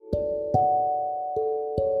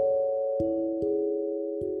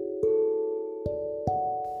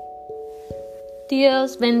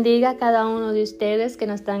Dios bendiga a cada uno de ustedes que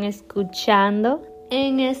nos están escuchando.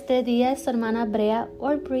 En este día es su hermana Brea,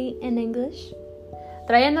 or Bree en English,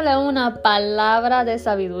 trayéndole una palabra de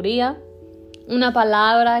sabiduría, una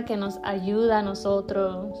palabra que nos ayuda a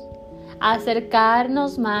nosotros a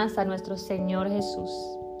acercarnos más a nuestro Señor Jesús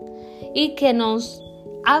y que nos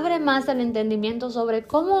abre más el entendimiento sobre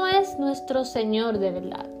cómo es nuestro Señor de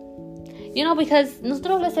verdad. Because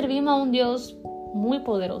nosotros le servimos a un Dios muy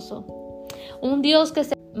poderoso, un Dios que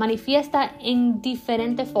se manifiesta en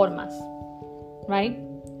diferentes formas, right?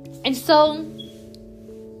 And so,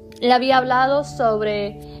 le había hablado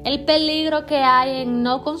sobre el peligro que hay en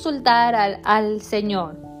no consultar al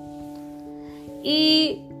Señor.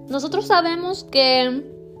 Y nosotros sabemos que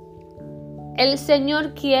el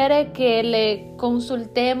Señor quiere que le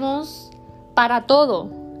consultemos para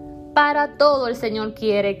todo. Para todo el Señor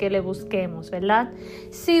quiere que le busquemos, ¿verdad?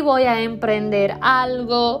 Si voy a emprender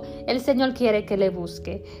algo, el Señor quiere que le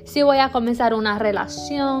busque. Si voy a comenzar una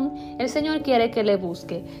relación, el Señor quiere que le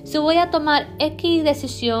busque. Si voy a tomar X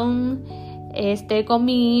decisión con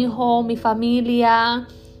mi hijo, mi familia,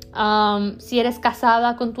 si eres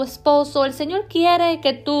casada con tu esposo, el Señor quiere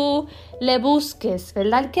que tú le busques,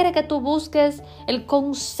 ¿verdad? Él quiere que tú busques el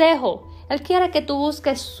consejo. Él quiere que tú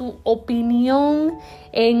busques su opinión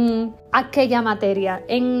en aquella materia,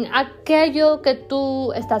 en aquello que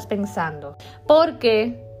tú estás pensando.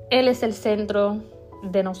 Porque Él es el centro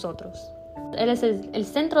de nosotros. Él es el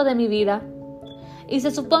centro de mi vida. Y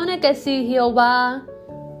se supone que si Jehová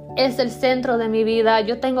es el centro de mi vida,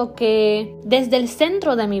 yo tengo que, desde el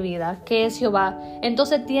centro de mi vida, que es Jehová,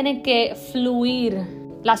 entonces tienen que fluir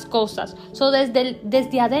las cosas.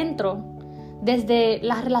 Desde adentro, desde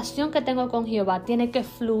la relación que tengo con Jehová, tiene que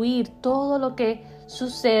fluir todo lo que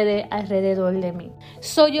sucede alrededor de mí.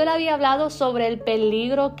 Yo le había hablado sobre el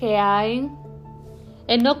peligro que hay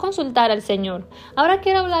en no consultar al Señor. Ahora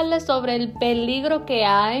quiero hablarles sobre el peligro que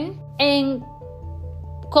hay en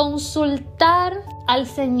consultar al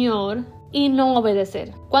Señor y no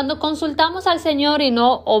obedecer. Cuando consultamos al Señor y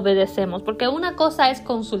no obedecemos, porque una cosa es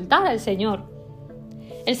consultar al Señor.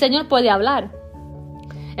 El Señor puede hablar.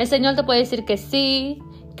 El Señor te puede decir que sí,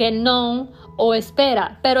 que no o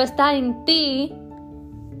espera, pero está en ti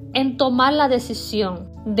en tomar la decisión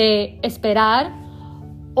de esperar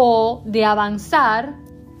o de avanzar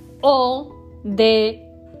o de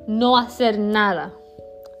no hacer nada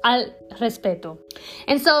al respecto.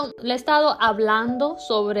 Entonces, le he estado hablando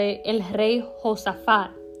sobre el rey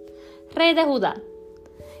Josafat, rey de Judá,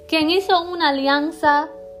 quien hizo una alianza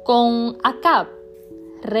con Acab,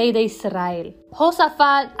 rey de Israel.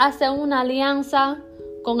 Josafat hace una alianza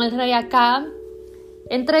con el rey Acab,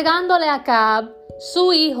 entregándole a Acab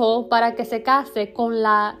su hijo para que se case con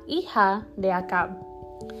la hija de Acab.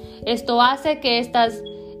 Esto hace que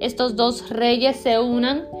estos dos reyes se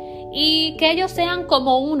unan y que ellos sean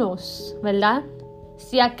como unos, ¿verdad?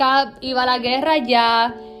 Si Acab iba a la guerra,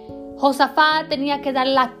 ya Josafat tenía que dar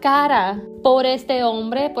la cara por este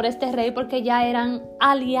hombre, por este rey, porque ya eran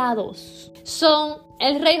aliados.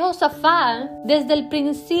 El rey Josafat, desde el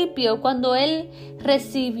principio, cuando él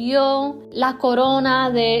recibió la corona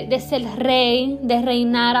de ser rey, de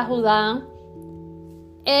reinar a Judá,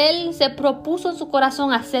 él se propuso en su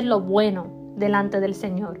corazón hacer lo bueno delante del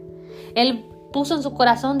Señor. Él puso en su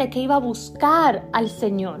corazón de que iba a buscar al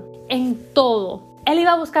Señor en todo. Él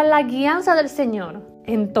iba a buscar la guianza del Señor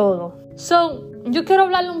en todo. Yo quiero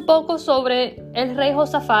hablarle un poco sobre el rey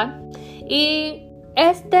Josafat. Y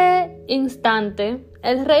este instante,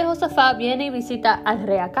 el rey Josafat viene y visita al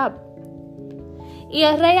rey Acab. Y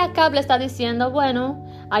el rey Acab le está diciendo, bueno,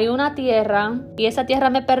 hay una tierra y esa tierra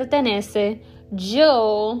me pertenece.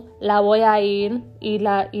 Yo la voy a ir y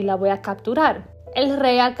la voy a capturar. El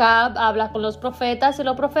rey Acab habla con los profetas y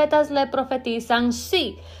los profetas le profetizan,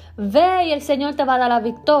 sí, ve y el Señor te va a dar la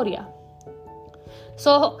victoria.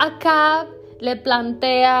 Acab le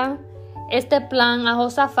plantea este plan a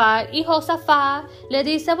Josafat y Josafat le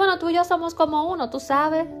dice, bueno, tú y yo somos como uno, tú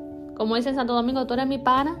sabes, como dice en Santo Domingo, tú eres mi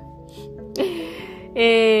pana.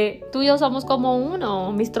 Tú y yo somos como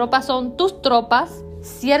uno, mis tropas son tus tropas,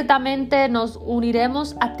 ciertamente nos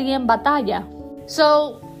uniremos a ti en batalla.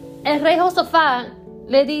 El rey Josafat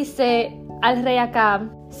le dice al rey Acab,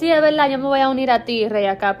 sí, es verdad, yo me voy a unir a ti, rey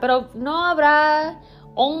Acab, pero no habrá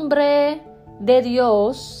hombre de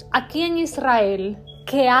Dios aquí en Israel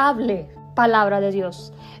que hable palabra de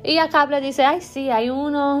Dios. Y Acab le dice, ay sí, hay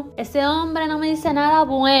uno, ese hombre no me dice nada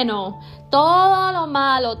bueno, todo lo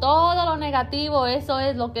malo, todo lo negativo, eso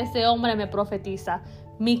es lo que ese hombre me profetiza,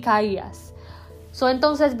 Micaías.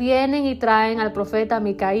 Entonces vienen y traen al profeta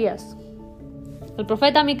Micaías. El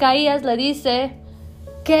profeta Micaías le dice,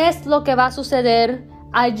 qué es lo que va a suceder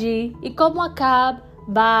allí y cómo Acab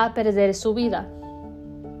va a perder su vida.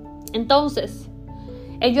 Entonces,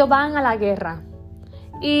 ellos van a la guerra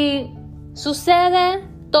y sucede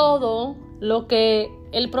todo lo que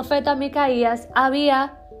el profeta Micaías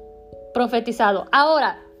había profetizado.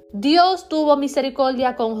 Ahora, Dios tuvo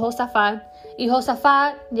misericordia con Josafat y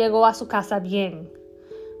Josafat llegó a su casa bien.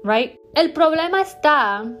 Right? El problema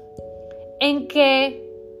está en que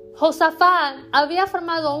Josafat había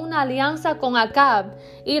formado una alianza con Acab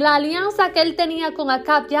y la alianza que él tenía con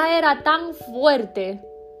Acab ya era tan fuerte,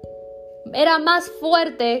 era más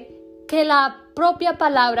fuerte que la propia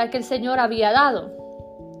palabra que el Señor había dado.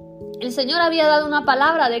 El Señor había dado una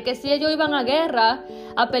palabra de que si ellos iban a guerra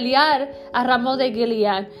a pelear a Ramón de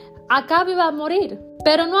Gilead, Acab iba a morir.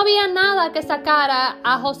 Pero no había nada que sacara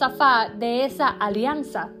a Josafat de esa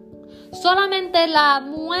alianza. Solamente la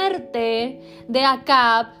muerte de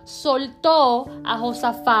Acab soltó a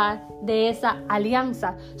Josafat de esa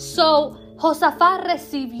alianza. Josafat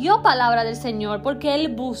recibió palabra del Señor porque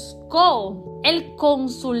él buscó, él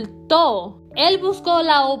consultó, él buscó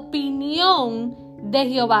la opinión de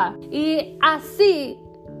Jehová. Y así,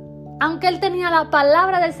 aunque él tenía la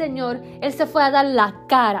palabra del Señor, él se fue a dar la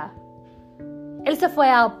cara. Él se fue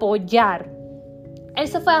a apoyar. Él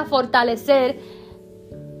se fue a fortalecer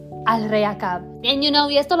al rey Acab.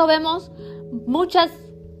 Y esto lo vemos muchas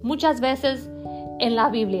veces en la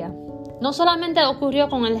Biblia. No solamente ocurrió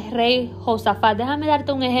con el rey Josafat. Déjame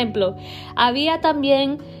darte un ejemplo. Había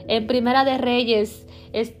también en Primera de Reyes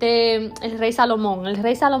el rey Salomón. El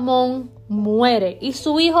rey Salomón muere y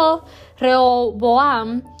su hijo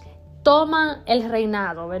Rehoboam toma el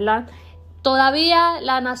reinado, ¿verdad? Todavía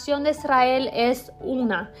la nación de Israel es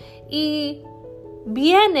una. Y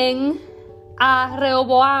vienen a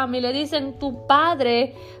Rehoboam y le dicen, tu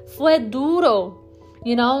padre fue duro.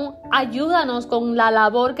 Ayúdanos con la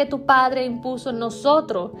labor que tu padre impuso en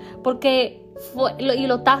nosotros. Y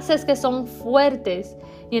los tases que son fuertes.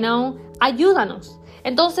 Ayúdanos.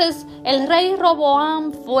 Entonces el rey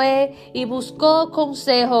Rehoboam fue y buscó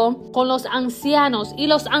consejo con los ancianos y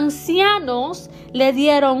los ancianos le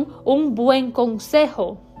dieron un buen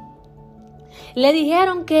consejo. Le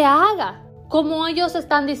dijeron que haga como ellos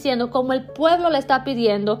están diciendo, como el pueblo le está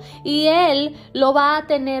pidiendo, y él lo va a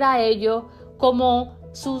tener a ellos como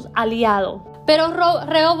sus aliados. Pero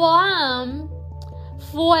Rehoboam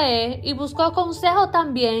fue y buscó consejo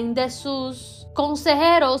también de sus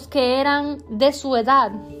consejeros que eran de su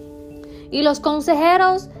edad. Y los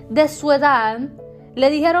consejeros de su edad le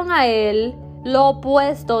dijeron a él lo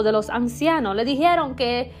opuesto de los ancianos. Le dijeron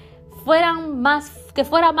que fuera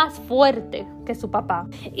más fuerte que su papá.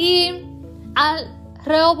 Y al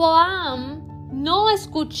Rehoboam no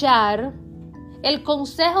escuchar el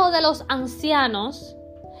consejo de los ancianos,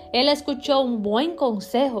 él escuchó un buen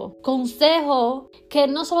consejo que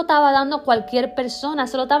no se lo estaba dando cualquier persona,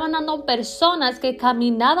 se lo estaban dando personas que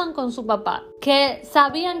caminaban con su papá, que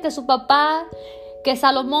sabían que su papá, que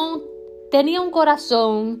Salomón tenía un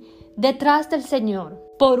corazón detrás del Señor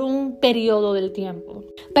por un periodo del tiempo.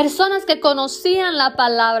 Personas que conocían la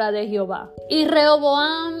palabra de Jehová. Y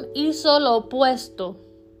Rehoboam hizo lo opuesto.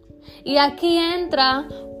 Y aquí entra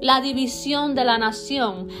la división de la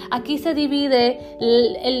nación. Aquí se divide,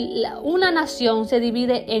 una nación se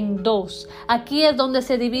divide en dos. Aquí es donde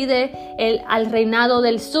se divide al reinado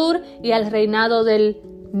del sur y al reinado del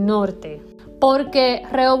norte. Porque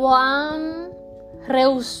Rehoboam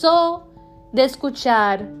rehusó de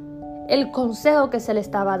escuchar el consejo que se le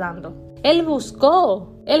estaba dando. Él buscó,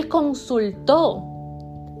 él consultó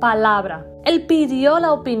palabra, él pidió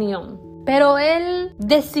la opinión. Pero él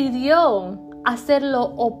decidió hacer lo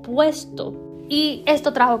opuesto y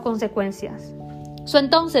esto trajo consecuencias.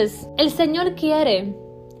 Entonces, el Señor quiere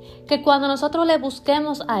que cuando nosotros le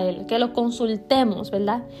busquemos a Él, que lo consultemos,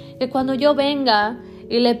 ¿verdad? Que cuando yo venga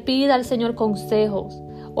y le pida al Señor consejos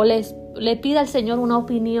o le pida al Señor una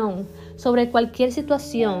opinión sobre cualquier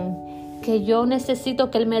situación que yo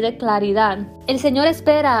necesito que Él me dé claridad, el Señor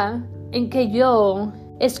espera en que yo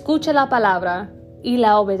escuche la palabra y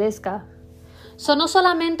la obedezca. No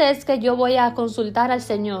solamente es que yo voy a consultar al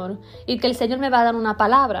Señor y que el Señor me va a dar una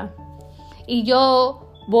palabra y yo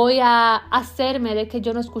voy a hacerme de que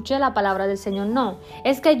yo no escuché la palabra del Señor. No,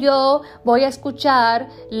 es que yo voy a escuchar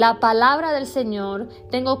la palabra del Señor,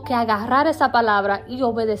 tengo que agarrar esa palabra y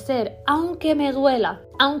obedecer, aunque me duela,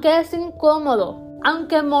 aunque es incómodo,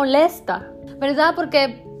 aunque molesta, ¿verdad?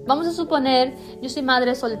 Porque vamos a suponer, yo soy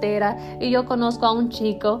madre soltera y yo conozco a un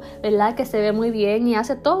chico, ¿verdad? Que se ve muy bien y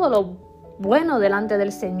hace todo lo bueno delante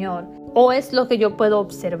del Señor, o es lo que yo puedo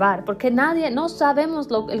observar, porque no sabemos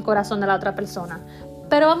el corazón de la otra persona,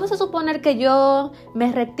 Pero vamos a suponer que yo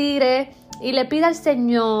me retire y le pida al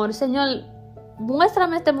Señor, Señor,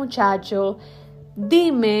 muéstrame a este muchacho,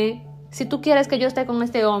 dime si tú quieres que yo esté con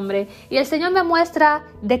este hombre. Y el Señor me muestra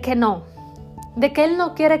de que no, de que Él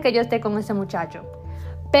no quiere que yo esté con ese muchacho.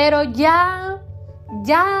 Pero ya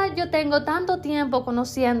yo tengo tanto tiempo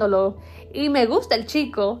conociéndolo y me gusta el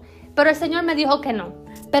chico, pero el Señor me dijo que no.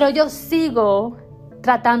 Pero yo sigo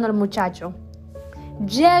tratando al muchacho.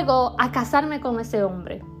 Llego a casarme con ese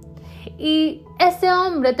hombre y ese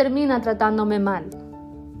hombre termina tratándome mal.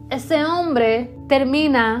 Ese hombre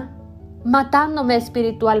termina matándome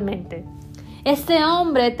espiritualmente. Ese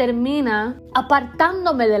hombre termina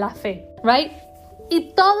apartándome de la fe, right?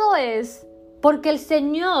 Y todo es porque el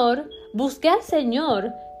Señor, busqué al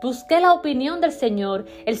Señor, busqué la opinión del Señor.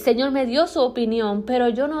 El Señor me dio su opinión, pero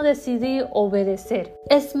yo no decidí obedecer.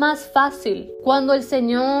 Es más fácil cuando el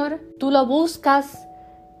Señor, tú lo buscas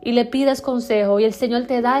y le pides consejo y el Señor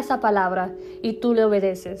te da esa palabra y tú le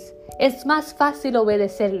obedeces. Es más fácil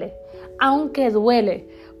obedecerle, aunque duele,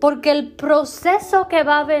 porque el proceso que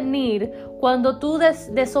va a venir cuando tú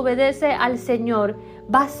desobedeces al Señor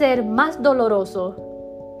va a ser más doloroso,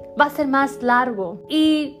 va a ser más largo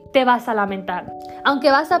y te vas a lamentar. Aunque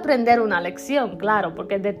vas a aprender una lección, claro,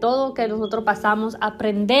 porque de todo que nosotros pasamos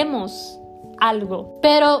aprendemos algo.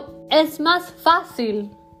 Pero es más fácil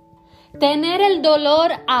tener el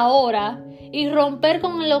dolor ahora y romper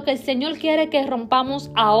con lo que el Señor quiere que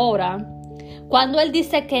rompamos ahora. Cuando Él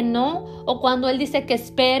dice que no, o cuando Él dice que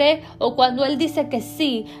espere, o cuando Él dice que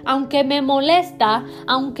sí, aunque me molesta,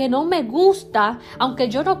 aunque no me gusta, aunque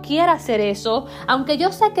yo no quiera hacer eso, aunque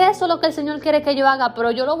yo sé que eso es lo que el Señor quiere que yo haga,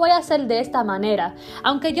 pero yo lo voy a hacer de esta manera.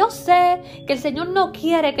 Aunque yo sé que el Señor no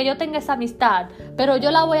quiere que yo tenga esa amistad, pero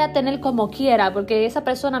yo la voy a tener como quiera, porque esa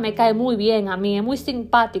persona me cae muy bien a mí, es muy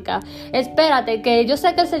simpática. Espérate, que yo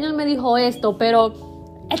sé que el Señor me dijo esto, pero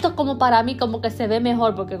esto como para mí como que se ve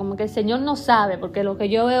mejor, porque como que el Señor no sabe, porque lo que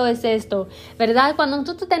yo veo es esto, ¿verdad? Cuando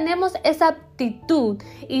nosotros tenemos esa actitud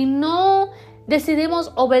y no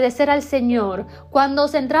decidimos obedecer al Señor, cuando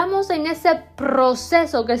centramos en ese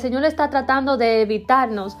proceso que el Señor está tratando de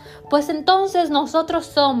evitarnos, pues entonces nosotros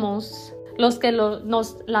somos los que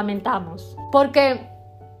nos lamentamos. Porque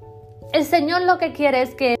el Señor lo que quiere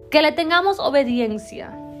es que le tengamos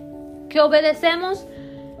obediencia, que obedecemos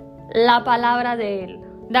la palabra de Él.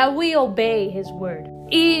 That we obey His word.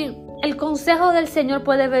 Y el consejo del Señor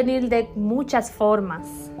puede venir de muchas formas,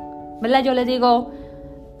 ¿verdad? Yo le digo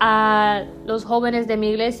a los jóvenes de mi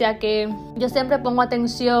iglesia que yo siempre pongo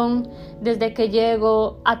atención desde que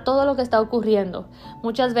llego a todo lo que está ocurriendo.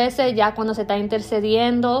 Muchas veces ya cuando se está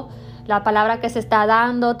intercediendo, la palabra que se está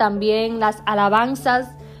dando, también las alabanzas,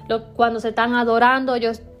 cuando se están adorando,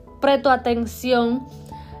 yo presto atención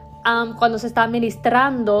cuando se está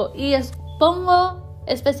ministrando y pongo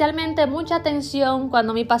especialmente mucha atención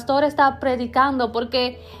cuando mi pastor está predicando,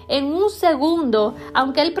 porque en un segundo,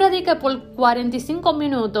 aunque él predique por 45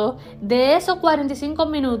 minutos, de esos 45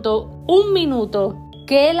 minutos, 1 minuto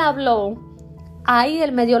que él habló, ahí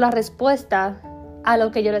él me dio la respuesta a lo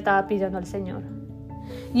que yo le estaba pidiendo al Señor.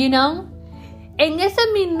 You know? En ese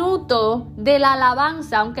minuto de la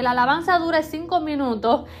alabanza, aunque la alabanza dure 5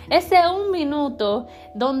 minutos, ese 1 minuto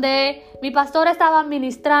donde mi pastor estaba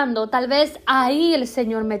ministrando, tal vez ahí el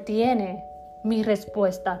Señor me tiene mi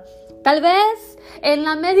respuesta. Tal vez en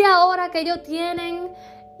la media hora que ellos tienen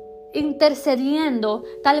intercediendo,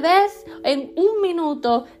 tal vez en 1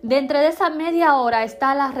 minuto de entre de esa media hora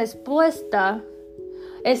está la respuesta,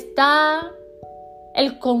 está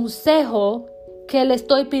el consejo que le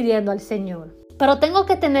estoy pidiendo al Señor. Pero tengo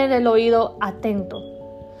que tener el oído atento,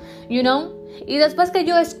 you know? Y después que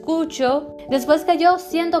yo escucho, después que yo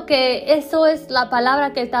siento que eso es la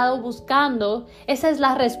palabra que he estado buscando, esa es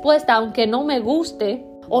la respuesta, aunque no me guste,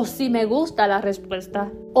 o si me gusta la respuesta,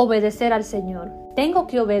 obedecer al Señor. Tengo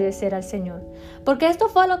que obedecer al Señor. Porque esto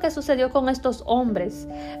fue lo que sucedió con estos hombres,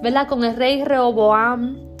 ¿verdad? Con el rey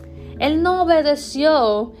Rehoboam. Él no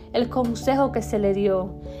obedeció el consejo que se le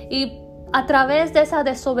dio. Y a través de esa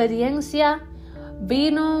desobediencia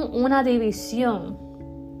vino una división,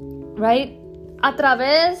 right? A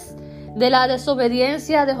través de la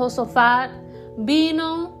desobediencia de Josafat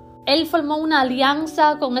él formó una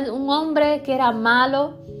alianza con un hombre que era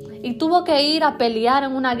malo y tuvo que ir a pelear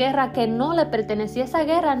en una guerra que no le pertenecía. Esa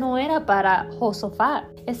guerra no era para Josafat,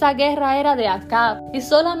 esa guerra era de Acab y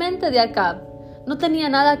solamente de Acab. No tenía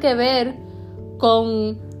nada que ver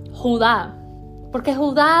con Judá, porque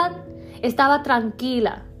Judá estaba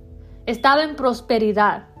tranquila, estaba en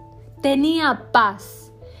prosperidad, tenía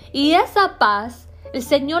paz. Y esa paz el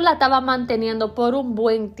Señor la estaba manteniendo por un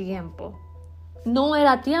buen tiempo. no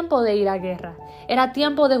era tiempo de ir a guerra. Era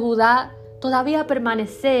tiempo de Judá todavía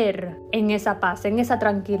permanecer en esa paz, en esa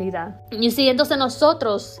tranquilidad. Y sí, entonces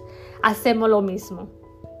nosotros hacemos lo mismo.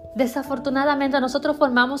 Desafortunadamente nosotros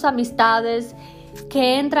formamos amistades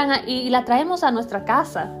que entran y la traemos a nuestra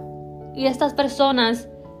casa. Y estas personas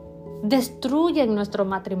destruyen nuestro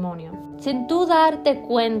matrimonio. Sin tú darte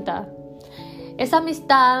cuenta, esa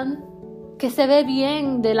amistad que se ve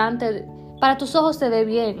bien para tus ojos se ve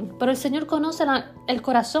bien, pero el Señor conoce el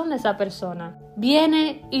corazón de esa persona.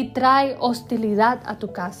 Viene y trae hostilidad a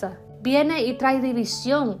tu casa. Viene y trae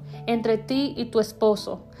división entre ti y tu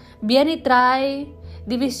esposo. Viene y trae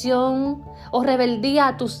división o rebeldía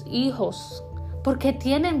a tus hijos, porque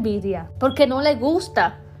tiene envidia, porque no le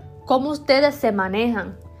gusta cómo ustedes se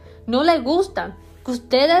manejan. No le gustan que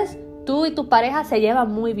tú y tu pareja se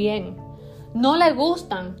llevan muy bien. No le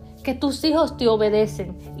gustan que tus hijos te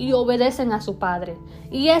obedecen y obedecen a su padre.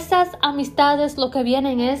 Y esas amistades lo que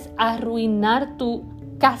vienen es a arruinar tu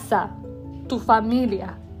casa, tu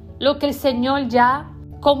familia, lo que el Señor ya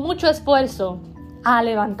con mucho esfuerzo ha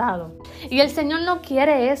levantado. Y el Señor no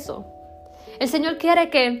quiere eso. El Señor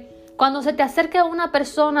quiere que cuando se te acerque una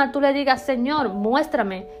persona, tú le digas: Señor,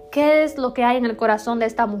 muéstrame qué es lo que hay en el corazón de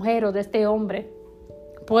esta mujer o de este hombre.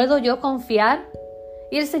 ¿Puedo yo confiar?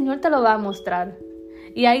 Y el Señor te lo va a mostrar.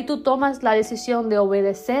 Y ahí tú tomas la decisión de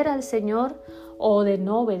obedecer al Señor o de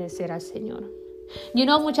no obedecer al Señor.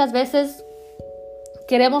 Muchas veces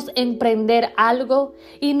queremos emprender algo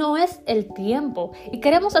y no es el tiempo. Y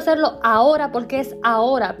queremos hacerlo ahora porque es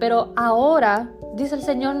ahora. Pero ahora, dice el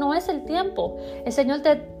Señor, no es el tiempo. El Señor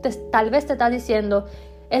tal vez te está diciendo: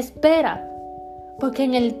 espera, porque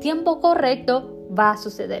en el tiempo correcto va a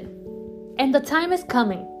suceder. And the time is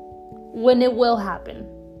coming when it will happen.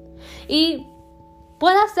 Y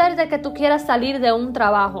puede ser de que tú quieras salir de un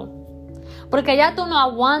trabajo porque ya tú no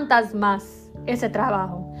aguantas más ese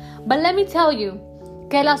trabajo. But let me tell you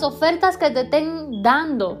que las ofertas que te estén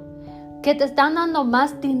dando, que te están dando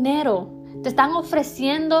más dinero, te están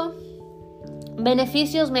ofreciendo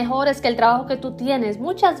beneficios mejores que el trabajo que tú tienes.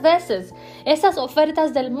 Muchas veces esas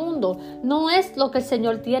ofertas del mundo no es lo que el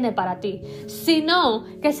Señor tiene para ti, sino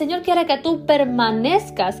que el Señor quiere que tú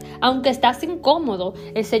permanezcas aunque estás incómodo.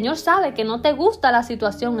 El Señor sabe que no te gusta la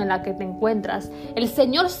situación en la que te encuentras. El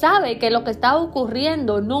Señor sabe que lo que está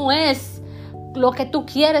ocurriendo no es lo que tú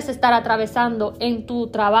quieres estar atravesando en tu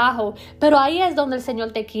trabajo, pero ahí es donde el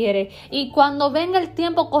Señor te quiere. Y cuando venga el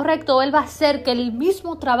tiempo correcto, Él va a hacer que el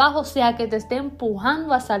mismo trabajo sea que te esté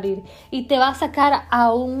empujando a salir y te va a sacar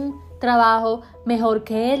a un trabajo mejor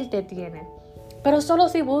que Él te tiene. Pero solo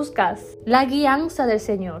si buscas la guianza del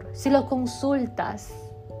Señor, si lo consultas,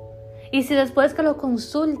 y si después que lo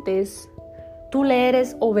consultes, tú le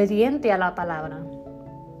eres obediente a la palabra,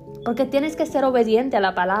 porque tienes que ser obediente a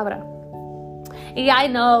la palabra. Y I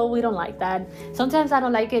know we don't like that. Sometimes I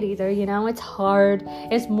don't like it either, it's hard.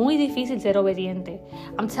 Es muy difícil ser obediente.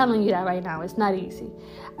 I'm telling you that right now, it's not easy.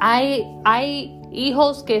 Hay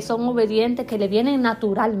hijos que son obedientes, que le vienen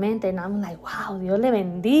naturalmente. And I'm like, wow, Dios le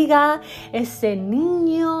bendiga. Ese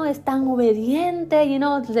niño es tan obediente,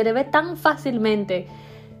 se le ve tan fácilmente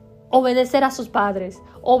obedecer a sus padres,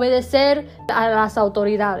 obedecer a las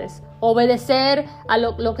autoridades, obedecer a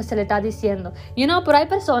lo que se le está diciendo. Pero hay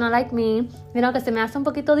personas like me, que se me hace un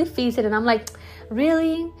poquito difícil. And I'm like,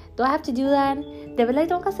 really? Do I have to do that? De verdad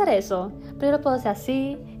tengo que hacer eso. Pero yo lo puedo hacer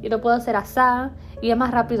así, y lo puedo hacer así, y es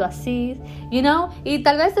más rápido así, Y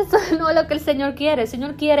tal vez eso no es lo que el Señor quiere. El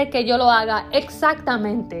Señor quiere que yo lo haga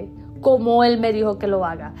exactamente como Él me dijo que lo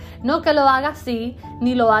haga. No que lo haga así,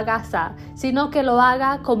 ni lo haga así, sino que lo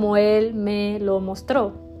haga como Él me lo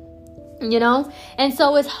mostró. And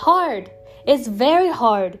so it's hard. It's very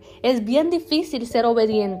hard. Es bien difícil ser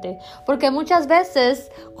obediente, porque muchas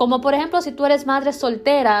veces, como por ejemplo si tú eres madre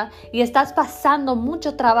soltera y estás pasando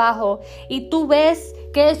mucho trabajo y tú ves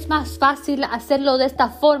que es más fácil hacerlo de esta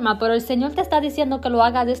forma, pero el Señor te está diciendo que lo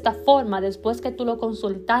haga de esta forma después que tú lo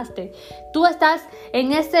consultaste. Tú estás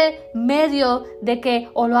en ese medio de que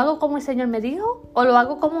o lo hago como el Señor me dijo o lo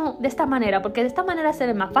hago como de esta manera, porque de esta manera se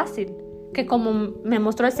ve más fácil que como me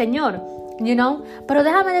mostró el Señor, Pero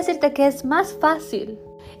déjame decirte que es más fácil,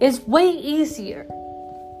 es way easier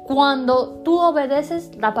cuando tú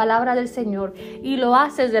obedeces la palabra del Señor y lo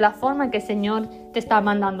haces de la forma que el Señor te está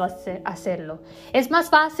mandando a hacerlo. Es más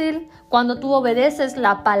fácil cuando tú obedeces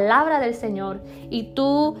la palabra del Señor y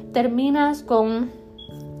tú terminas con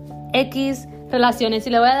X relaciones. Y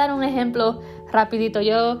le voy a dar un ejemplo rapidito.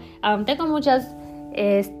 Yo tengo muchas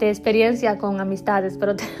experiencia con amistades,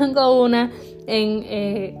 pero tengo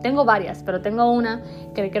varias, pero tengo una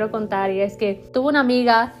que le quiero contar, y es que tuve una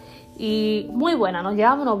amiga y muy buena. Nos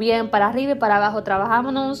llevábamos bien para arriba y para abajo,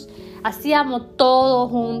 trabajábamos, hacíamos todo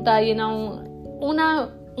juntas,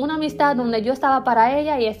 una amistad donde yo estaba para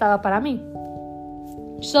ella y ella estaba para mí.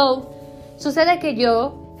 Sucede que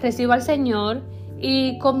yo recibo al Señor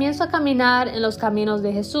y comienzo a caminar en los caminos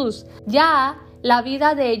de Jesús. Ya la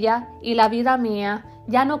vida de ella y la vida mía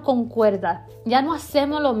ya no concuerda, ya no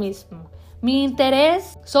hacemos lo mismo. Mi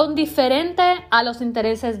interés son diferentes a los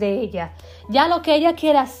intereses de ella. Ya lo que ella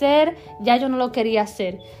quiere hacer, ya yo no lo quería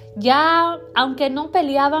hacer. Ya, aunque no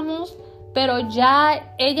peleábamos, pero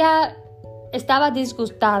ya ella estaba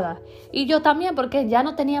disgustada. Y yo también, porque ya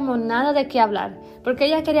no teníamos nada de qué hablar. Porque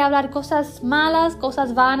ella quería hablar cosas malas,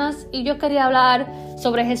 cosas vanas, y yo quería hablar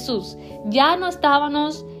sobre Jesús. Ya no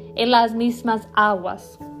estábamos en las mismas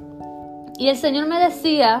aguas. Y el Señor me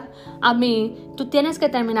decía a mí, tú tienes que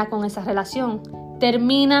terminar con esa relación.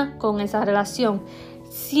 Termina con esa relación.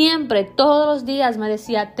 Siempre, todos los días me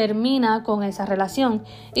decía, termina con esa relación.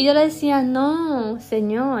 Y yo le decía, no,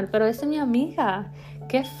 Señor, pero esa es mi amiga.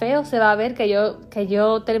 Qué feo se va a ver que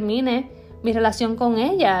yo termine mi relación con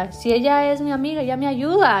ella. Si ella es mi amiga, ella me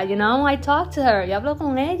ayuda. I talk to her. Yo hablo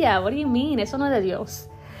con ella. What do you mean? Eso no es de Dios.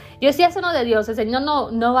 Yo decía, eso no es de Dios. El Señor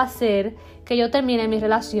no va a hacer que yo termine mi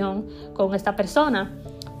relación con esta persona.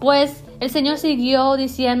 Pues el Señor siguió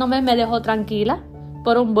diciéndome, me dejó tranquila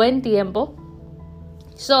por un buen tiempo.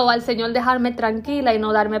 Al Señor dejarme tranquila y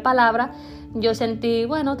no darme palabra, yo sentí,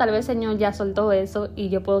 bueno, tal vez el Señor ya soltó eso y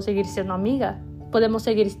yo puedo seguir siendo amiga. Podemos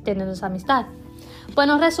seguir teniendo esa amistad.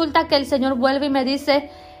 Bueno, resulta que el Señor vuelve y me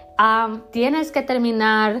dice, tienes que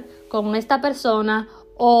terminar con esta persona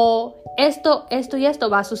o esto y esto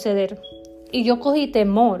va a suceder. Y yo cogí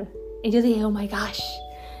temor. Y yo dije, oh my gosh,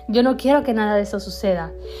 yo no quiero que nada de eso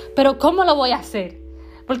suceda. Pero ¿cómo lo voy a hacer?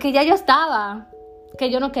 Porque ya yo estaba, que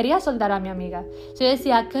yo no quería soltar a mi amiga. Yo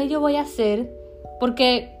decía, ¿qué yo voy a hacer?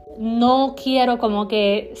 Porque no quiero como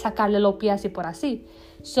que sacarle los pies así por así.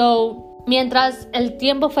 Mientras el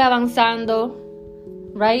tiempo fue avanzando,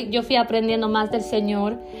 yo fui aprendiendo más del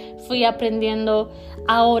Señor. Fui aprendiendo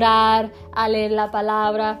a orar, a leer la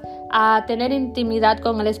palabra, a tener intimidad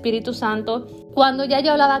con el Espíritu Santo. Cuando ya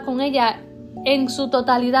yo hablaba con ella, en su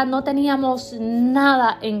totalidad no teníamos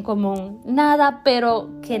nada en común. Nada,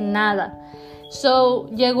 pero que nada.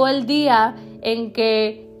 Llegó el día en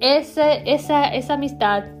que esa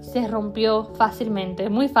amistad se rompió fácilmente,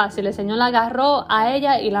 muy fácil. El Señor la agarró a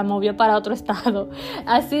ella y la movió para otro estado.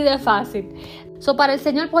 Así de fácil. Para el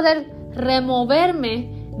Señor poder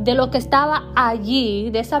removerme de lo que estaba allí,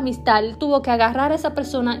 de esa amistad, Él tuvo que agarrar a esa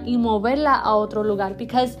persona y moverla a otro lugar,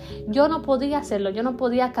 porque yo no podía hacerlo, yo no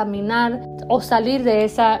podía caminar o salir de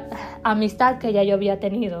esa amistad que ya yo había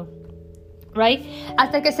tenido,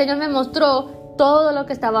 hasta que el Señor me mostró todo lo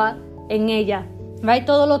que estaba en ella,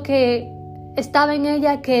 todo lo que estaba en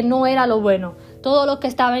ella que no era lo bueno, todo lo que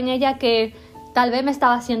estaba en ella que tal vez me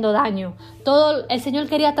estaba haciendo daño. El Señor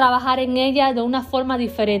quería trabajar en ella de una forma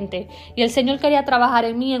diferente. Y el Señor quería trabajar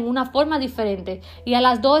en mí en una forma diferente. Y a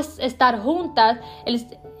las dos estar juntas,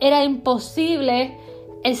 era imposible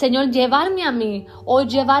el Señor llevarme a mí o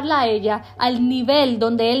llevarla a ella al nivel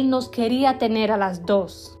donde Él nos quería tener a las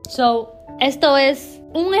dos. Esto es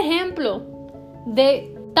un ejemplo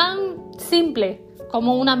de tan simple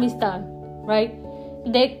como una amistad,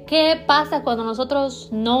 de qué pasa cuando nosotros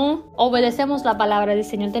no obedecemos la palabra del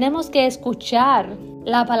Señor. Tenemos que escuchar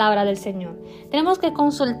la palabra del Señor. Tenemos que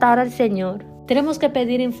consultar al Señor. Tenemos que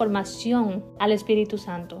pedir información al Espíritu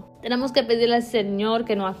Santo. Tenemos que pedirle al Señor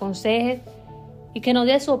que nos aconseje y que nos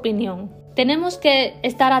dé su opinión. Tenemos que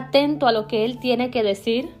estar atentos a lo que Él tiene que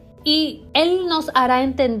decir. Y Él nos hará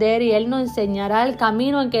entender y Él nos enseñará el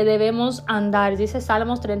camino en que debemos andar. Dice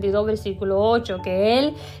Salmos 32, versículo 8, que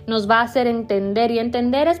Él nos va a hacer entender. Y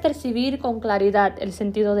entender es percibir con claridad el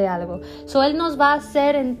sentido de algo. Él nos va a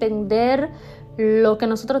hacer entender lo que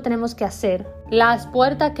nosotros tenemos que hacer. Las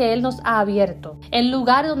puertas que Él nos ha abierto. El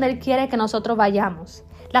lugar donde Él quiere que nosotros vayamos.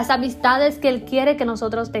 Las amistades que Él quiere que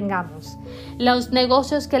nosotros tengamos. Los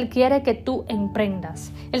negocios que Él quiere que tú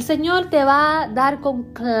emprendas. El Señor te va a dar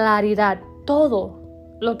con claridad todo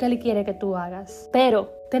lo que Él quiere que tú hagas.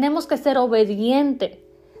 Pero tenemos que ser obedientes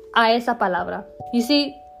a esa palabra. Y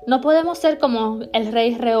sí, no podemos ser como el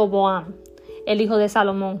rey Rehoboam, el hijo de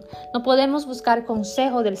Salomón. No podemos buscar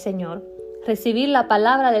consejo del Señor, recibir la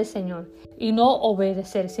palabra del Señor y no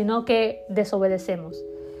obedecer, sino que desobedecemos.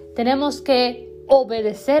 Tenemos que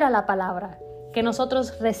obedecer a la palabra que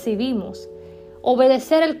nosotros recibimos,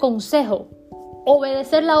 obedecer el consejo,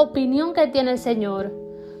 obedecer la opinión que tiene el Señor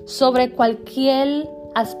sobre cualquier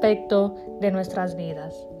aspecto de nuestras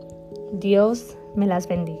vidas. Dios me las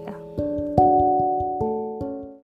bendiga.